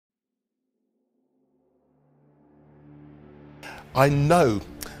I know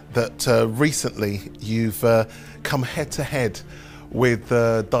that recently you've come head to head with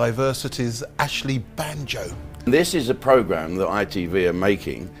Diversity's Ashley Banjo. This is a program that ITV are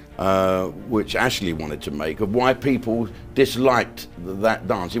making, which Ashley wanted to make, of why people disliked that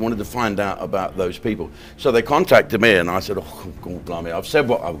dance. He wanted to find out about those people. So they contacted me and I said, oh, God, blimey, I've said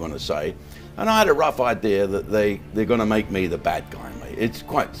what I'm going to say. And I had a rough idea that they're going to make me the bad guy, mate. It's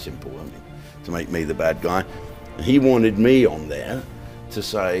quite simple, I mean, to make me the bad guy. He wanted me on there to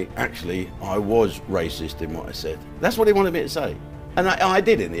say, actually, I was racist in what I said. That's what he wanted me to say. And I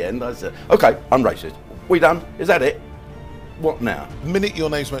did in the end. I said, okay, I'm racist. We done? Is that it? What now? The minute your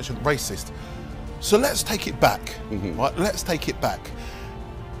name's mentioned, racist. So let's take it back, right? Let's take it back.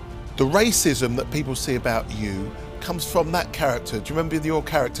 The racism that people see about you comes from that character. Do you remember your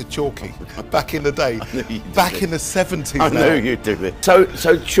character, Chalky, back in the day? Back in the 70s I know you do it.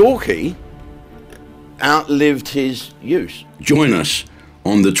 So Chalky outlived his use. Join us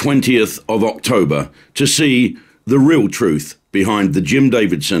on the 20th of October to see the real truth behind the Jim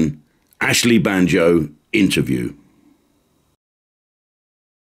Davidson, Ashley Banjo interview.